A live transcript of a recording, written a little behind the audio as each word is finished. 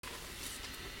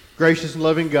Gracious and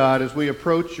loving God, as we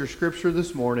approach your scripture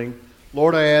this morning,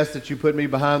 Lord, I ask that you put me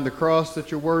behind the cross,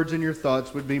 that your words and your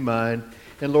thoughts would be mine.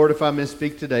 And Lord, if I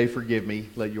misspeak today, forgive me.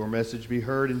 Let your message be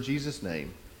heard in Jesus'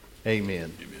 name.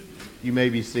 Amen. Amen. You may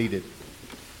be seated.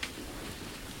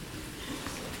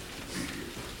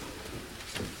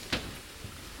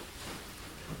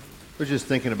 I was just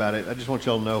thinking about it. I just want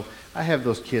y'all to know, I have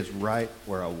those kids right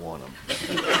where I want them.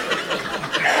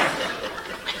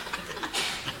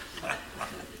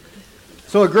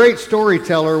 So a great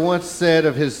storyteller once said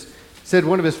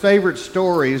one of his favorite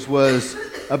stories was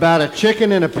about a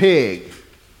chicken and a pig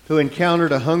who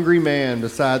encountered a hungry man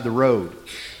beside the road.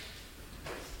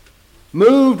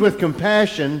 Moved with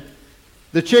compassion,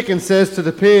 the chicken says to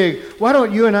the pig, "Why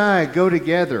don't you and I go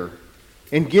together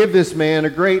and give this man a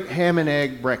great ham and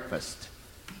egg breakfast?"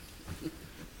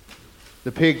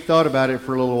 The pig thought about it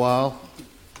for a little while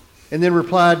and then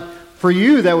replied, "For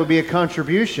you, that would be a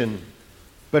contribution.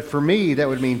 But for me, that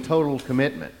would mean total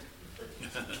commitment."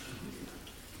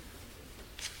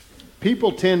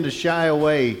 People tend to shy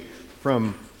away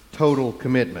from total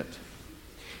commitment.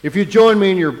 If you join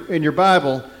me in your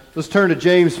Bible, let's turn to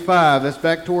James 5. That's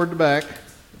back toward the back.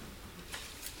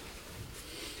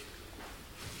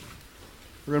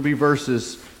 We're going to be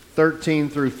verses 13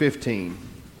 through 15.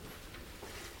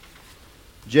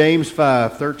 James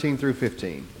 5, 13 through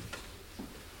 15.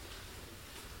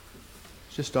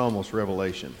 It's just almost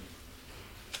Revelation.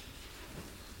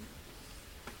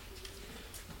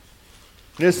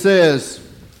 And it says,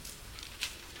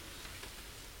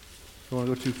 I don't want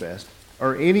to go too fast.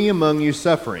 "Are any among you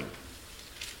suffering?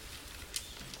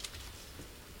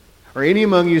 Are any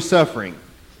among you suffering?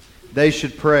 They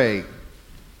should pray.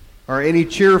 Are any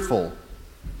cheerful?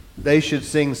 They should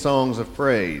sing songs of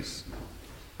praise.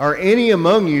 Are any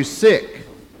among you sick?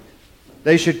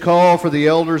 They should call for the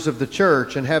elders of the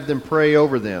church and have them pray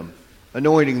over them,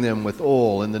 anointing them with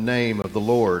oil in the name of the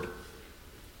Lord.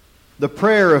 The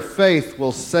prayer of faith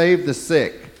will save the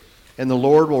sick, and the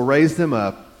Lord will raise them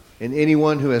up, and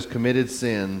anyone who has committed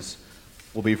sins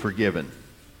will be forgiven."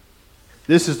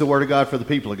 This is the word of God for the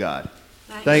people of God.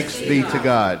 Thanks be to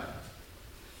God.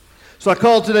 So I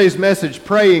call today's message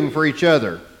 "Praying for Each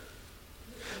Other."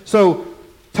 So,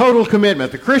 total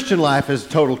commitment. The Christian life is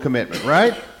total commitment,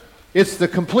 right? It's the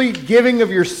complete giving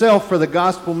of yourself for the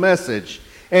gospel message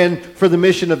and for the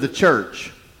mission of the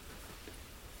church.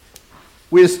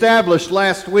 We established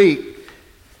last week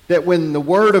that when the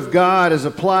Word of God is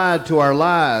applied to our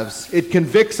lives, it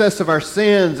convicts us of our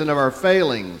sins and of our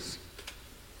failings.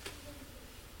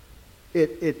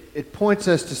 It points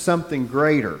us to something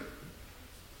greater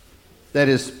that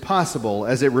is possible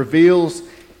as it reveals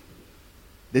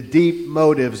the deep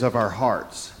motives of our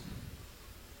hearts.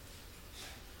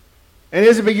 And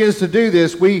as it begins to do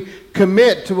this, we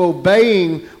commit to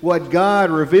obeying what God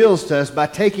reveals to us by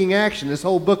taking action. This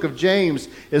whole book of James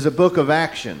is a book of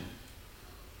action.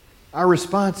 Our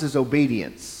response is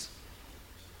obedience.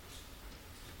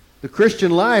 The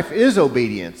Christian life is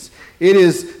obedience. It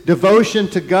is devotion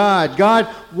to God. God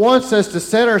wants us to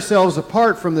set ourselves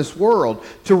apart from this world,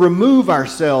 to remove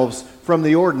ourselves from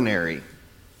the ordinary,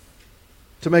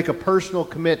 to make a personal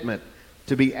commitment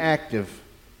to be active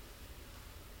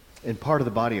and part of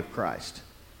the body of Christ.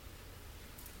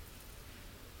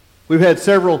 We've had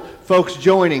several folks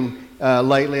joining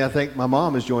lately. I think my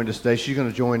mom has joined us today. She's going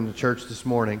to join the church this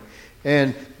morning.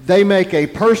 And they make a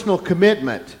personal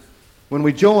commitment when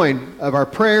we join of our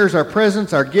prayers, our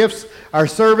presence, our gifts, our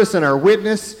service, and our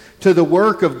witness to the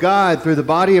work of God through the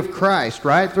body of Christ,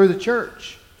 right? Through the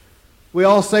church. We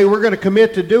all say we're going to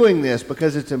commit to doing this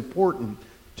because it's important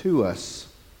to us.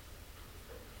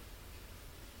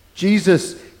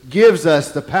 Jesus gives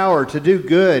us the power to do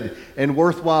good and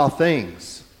worthwhile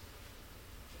things.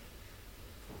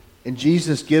 And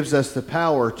Jesus gives us the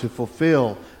power to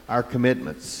fulfill our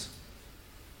commitments.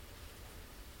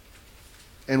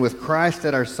 And with Christ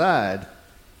at our side,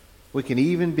 we can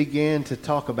even begin to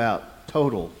talk about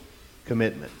total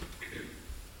commitment.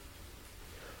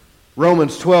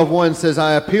 Romans 12:1 says,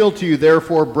 "I appeal to you,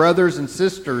 therefore, brothers and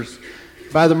sisters,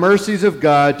 by the mercies of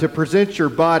God, to present your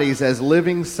bodies as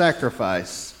living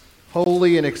sacrifice,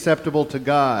 holy and acceptable to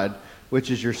God,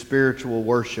 which is your spiritual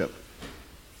worship."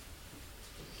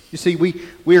 You see,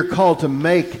 we are called to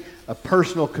make a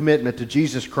personal commitment to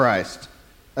Jesus Christ,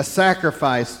 a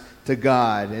sacrifice to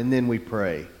God, and then we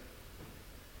pray.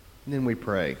 And then we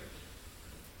pray.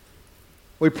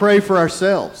 We pray for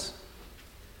ourselves.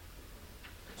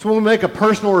 So when we make a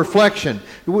personal reflection,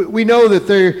 we know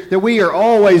that we are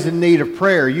always in need of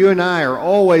prayer. You and I are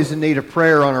always in need of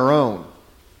prayer on our own.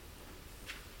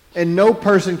 And no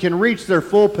person can reach their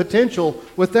full potential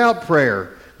without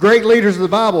prayer. Great leaders of the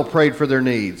Bible prayed for their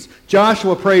needs.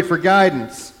 Joshua prayed for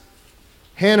guidance.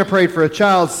 Hannah prayed for a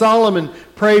child. Solomon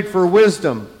prayed for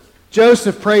wisdom.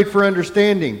 Joseph prayed for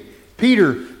understanding.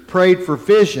 Peter prayed for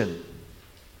vision.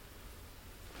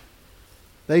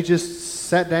 They just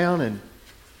sat down and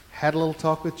had a little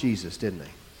talk with Jesus, didn't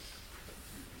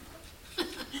they?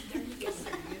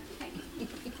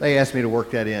 They asked me to work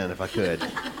that in if I could.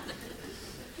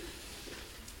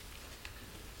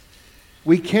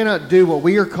 We cannot do what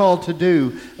we are called to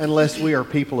do unless we are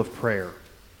people of prayer.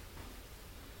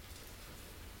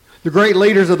 The great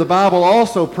leaders of the Bible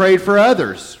also prayed for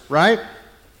others, right?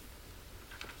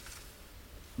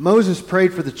 Moses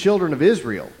prayed for the children of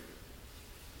Israel.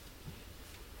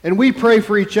 And we pray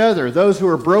for each other, those who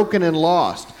are broken and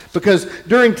lost. Because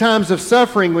during times of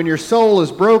suffering, when your soul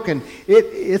is broken,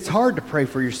 it's hard to pray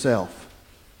for yourself.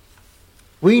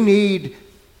 We need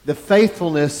the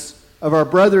faithfulness of our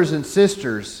brothers and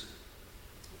sisters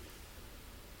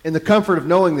in the comfort of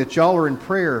knowing that y'all are in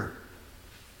prayer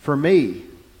for me,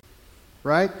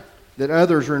 right? That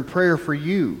others are in prayer for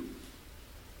you.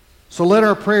 So let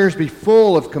our prayers be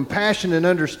full of compassion and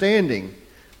understanding.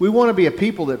 We want to be a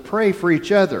people that pray for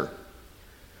each other.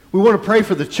 We want to pray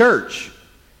for the church.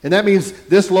 And that means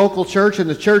this local church and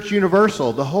the Church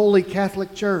Universal, the Holy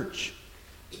Catholic Church.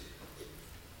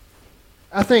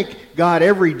 I thank God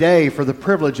every day for the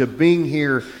privilege of being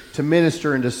here to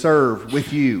minister and to serve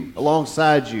with you,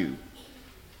 alongside you.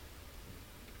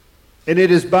 And it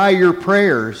is by your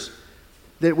prayers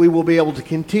that we will be able to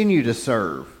continue to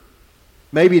serve,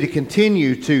 maybe to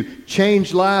continue to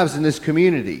change lives in this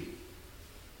community.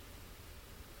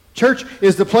 Church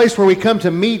is the place where we come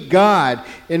to meet God,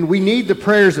 and we need the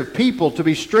prayers of people to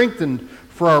be strengthened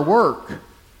for our work.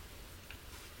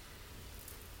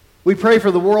 We pray for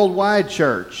the worldwide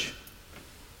church,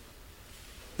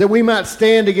 that we might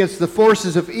stand against the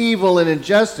forces of evil and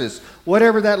injustice,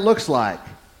 whatever that looks like.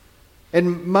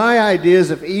 And my ideas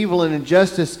of evil and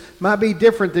injustice might be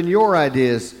different than your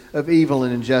ideas of evil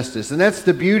and injustice. And that's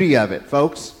the beauty of it,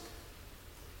 folks.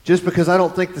 Just because I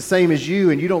don't think the same as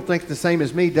you and you don't think the same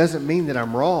as me doesn't mean that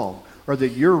I'm wrong or that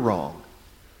you're wrong.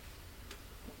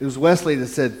 It was Wesley that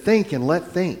said, think and let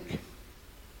think.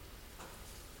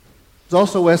 It's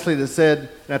also Wesley that said,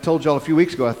 and I told y'all a few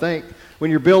weeks ago, I think,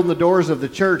 when you're building the doors of the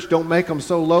church, don't make them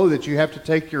so low that you have to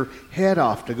take your head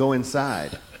off to go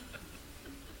inside.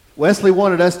 Wesley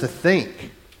wanted us to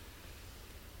think.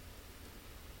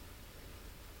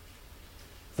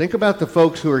 Think about the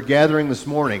folks who are gathering this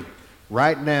morning,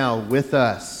 right now with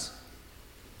us,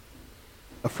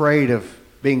 afraid of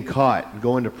being caught and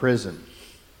going to prison,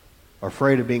 or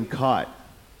afraid of being caught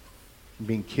and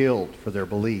being killed for their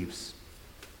beliefs.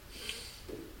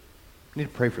 We need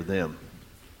to pray for them.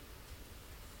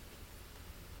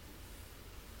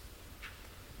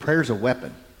 Prayer is a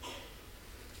weapon.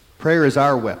 Prayer is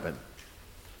our weapon.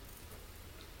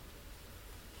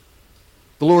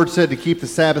 The Lord said to keep the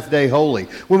Sabbath day holy.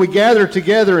 When we gather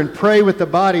together and pray with the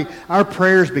body, our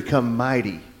prayers become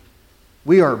mighty.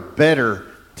 We are better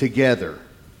together.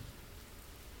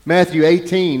 Matthew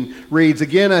 18 reads,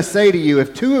 "Again I say to you,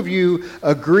 if two of you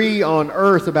agree on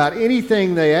earth about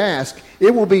anything they ask,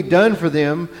 it will be done for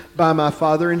them by my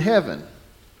Father in heaven.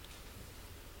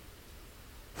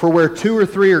 For where two or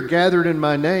three are gathered in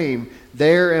my name,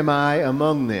 there am I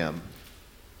among them."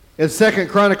 And 2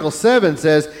 Chronicles 7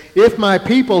 says, "If my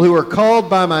people who are called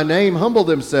by my name humble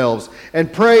themselves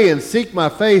and pray and seek my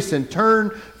face and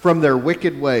turn from their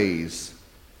wicked ways,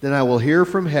 then I will hear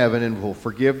from heaven and will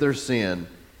forgive their sin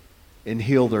and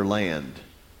heal their land."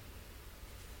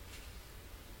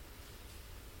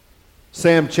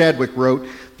 Sam Chadwick wrote,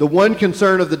 "The one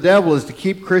concern of the devil is to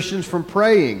keep Christians from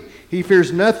praying. He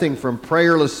fears nothing from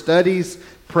prayerless studies,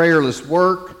 prayerless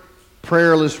work,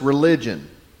 prayerless religion.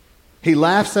 He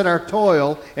laughs at our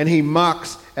toil and he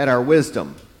mocks at our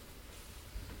wisdom.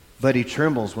 But he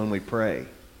trembles when we pray."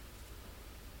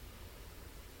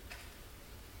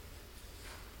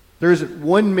 There isn't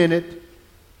 1 minute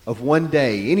of one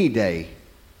day, any day,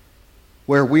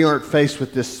 where we aren't faced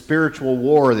with this spiritual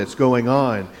war that's going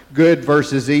on, good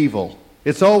versus evil.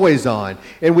 It's always on.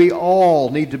 And we all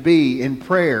need to be in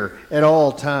prayer at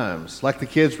all times. Like the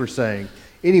kids were saying,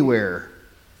 anywhere,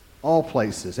 all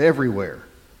places, everywhere.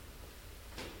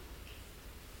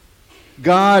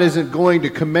 God isn't going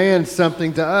to command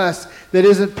something to us that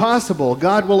isn't possible.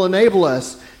 God will enable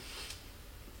us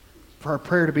for our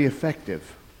prayer to be effective.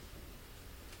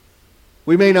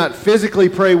 We may not physically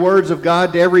pray words of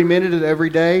God to every minute of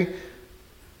every day,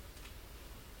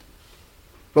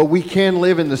 but we can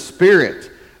live in the spirit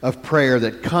of prayer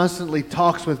that constantly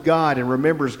talks with God and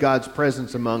remembers God's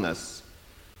presence among us.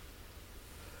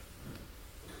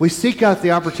 We seek out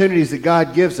the opportunities that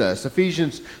God gives us.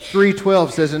 Ephesians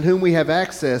 3:12 says, "In whom we have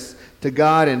access to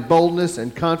God in boldness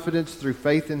and confidence through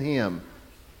faith in Him."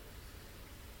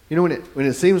 You know, when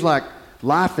it seems like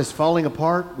life is falling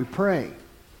apart, we pray,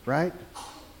 right?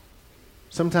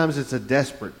 Sometimes it's a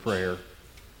desperate prayer.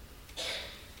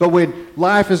 But when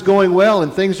life is going well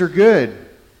and things are good,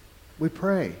 we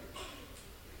pray.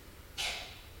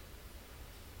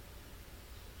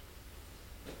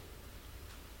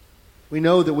 We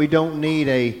know that we don't need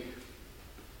a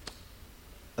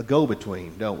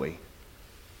go-between, don't we?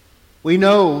 We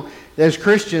know as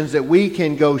Christians that we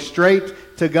can go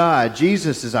straight to God.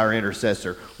 Jesus is our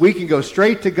intercessor. We can go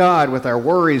straight to God with our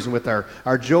worries and with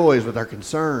our joys, with our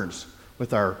concerns,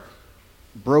 with our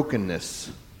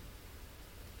brokenness.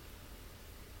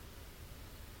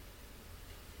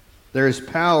 There is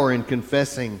power in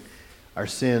confessing our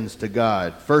sins to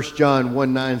God. 1 John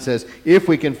 1:9 says, "If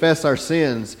we confess our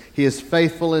sins, He is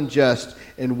faithful and just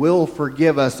and will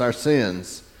forgive us our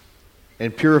sins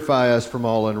and purify us from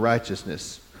all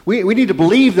unrighteousness." We need to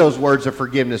believe those words of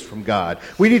forgiveness from God.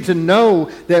 We need to know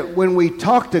that when we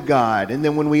talk to God and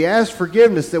then when we ask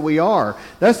forgiveness that we are.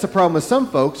 That's the problem with some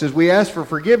folks, is we ask for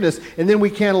forgiveness and then we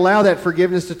can't allow that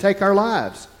forgiveness to take our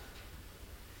lives.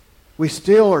 We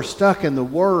still are stuck in the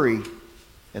worry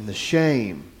and the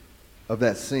shame of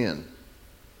that sin.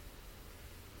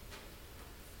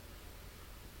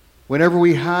 Whenever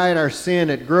we hide our sin,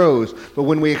 it grows. But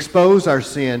when we expose our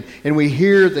sin and we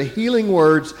hear the healing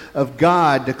words of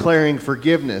God declaring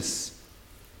forgiveness,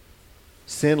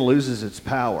 sin loses its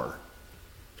power.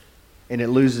 And it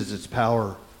loses its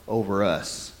power over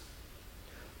us.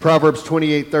 Proverbs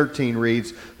 28:13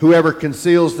 reads, "Whoever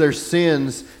conceals their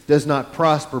sins does not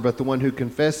prosper, but the one who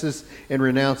confesses and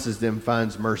renounces them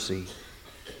finds mercy."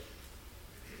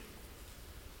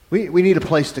 We need a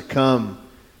place to come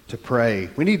to pray.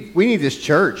 We need this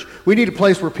church. We need a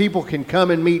place where people can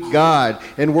come and meet God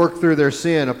and work through their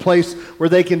sin. A place where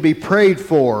they can be prayed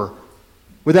for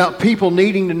without people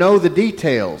needing to know the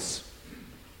details.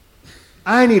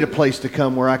 I need a place to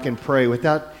come where I can pray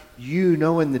without you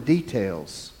knowing the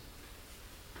details.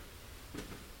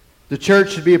 The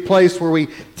church should be a place where we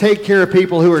take care of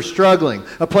people who are struggling.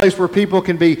 A place where people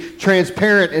can be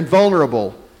transparent and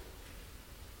vulnerable.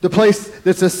 The place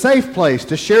that's a safe place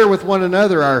to share with one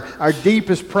another our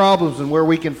deepest problems and where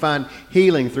we can find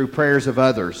healing through prayers of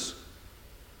others.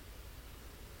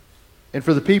 And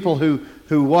for the people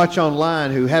who watch online,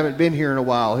 who haven't been here in a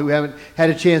while, who haven't had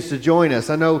a chance to join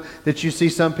us, I know that you see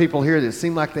some people here that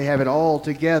seem like they have it all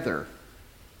together.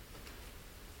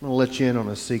 I'm going to let you in on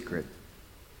a secret.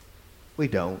 We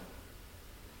don't.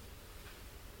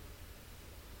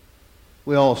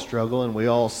 We all struggle and we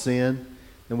all sin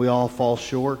and we all fall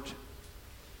short.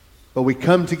 But we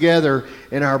come together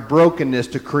in our brokenness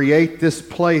to create this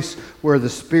place where the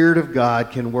Spirit of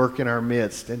God can work in our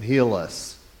midst and heal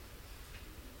us.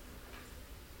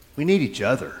 We need each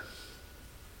other.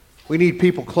 We need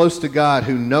people close to God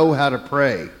who know how to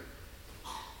pray.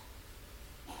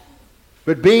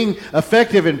 But being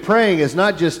effective in praying is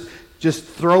not just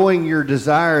throwing your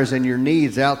desires and your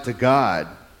needs out to God.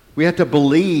 We have to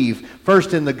believe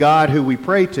first in the God who we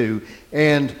pray to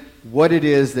and what it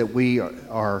is that we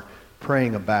are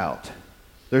praying about.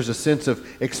 There's a sense of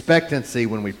expectancy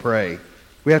when we pray.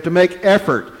 We have to make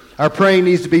effort. Our praying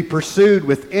needs to be pursued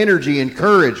with energy and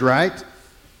courage, right?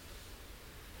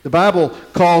 The Bible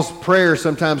calls prayer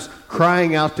sometimes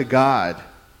crying out to God.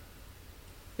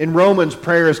 In Romans,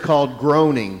 prayer is called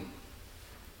groaning.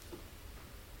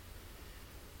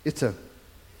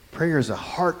 Prayer is a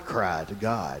heart cry to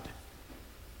God.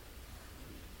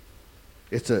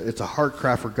 It's a heart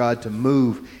cry for God to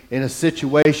move in a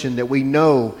situation that we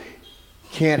know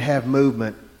can't have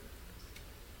movement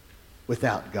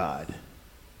without God.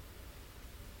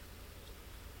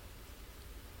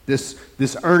 This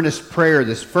earnest prayer,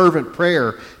 this fervent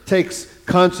prayer takes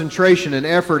concentration and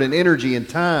effort and energy and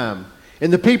time.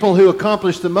 And the people who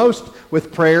accomplish the most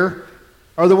with prayer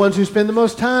are the ones who spend the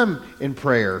most time in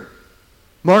prayer.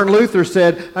 Martin Luther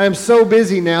said, "I am so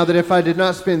busy now that if I did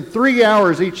not spend 3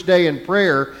 hours each day in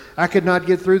prayer, I could not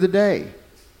get through the day."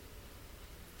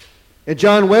 And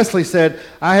John Wesley said,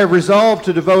 "I have resolved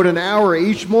to devote an hour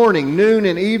each morning, noon,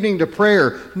 and evening to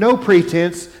prayer. No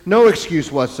pretense, no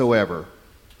excuse whatsoever."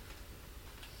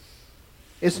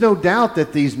 It's no doubt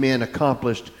that these men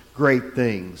accomplished great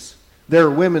things. There are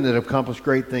women that have accomplished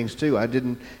great things too. I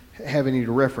didn't have any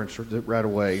to reference right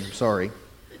away. I'm sorry.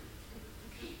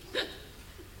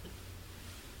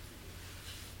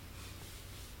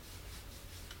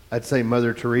 I'd say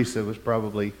Mother Teresa was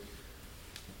probably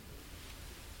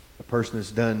a person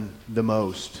that's done the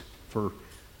most for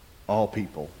all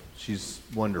people. She's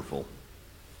wonderful.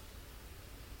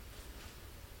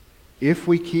 If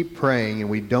we keep praying and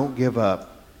we don't give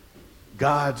up,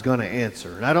 God's going to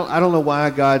answer. And I don't know why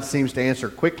God seems to answer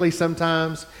quickly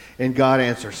sometimes and God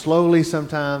answers slowly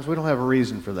sometimes. We don't have a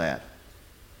reason for that.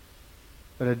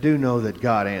 But I do know that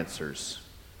God answers.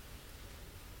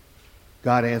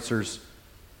 God answers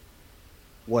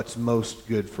what's most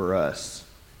good for us.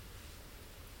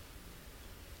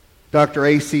 Dr.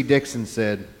 A.C. Dixon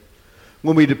said,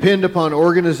 when we depend upon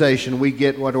organization, we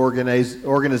get what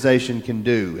organization can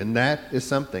do, and that is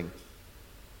something.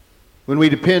 When we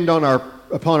depend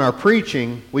upon our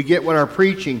preaching, we get what our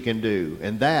preaching can do,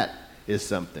 and that is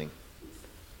something.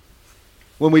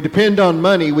 When we depend on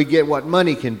money, we get what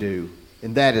money can do,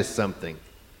 and that is something.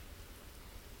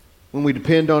 When we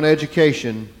depend on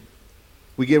education,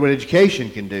 we get what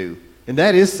education can do, and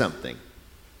that is something.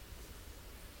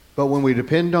 But when we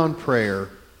depend on prayer,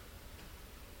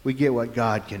 we get what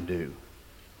God can do.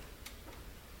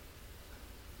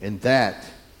 And that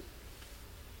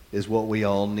is what we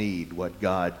all need, what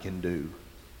God can do.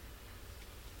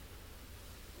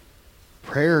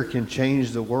 Prayer can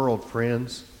change the world,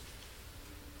 friends.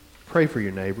 Pray for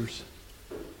your neighbors.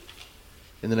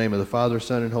 In the name of the Father,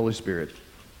 Son, and Holy Spirit.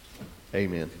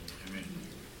 Amen.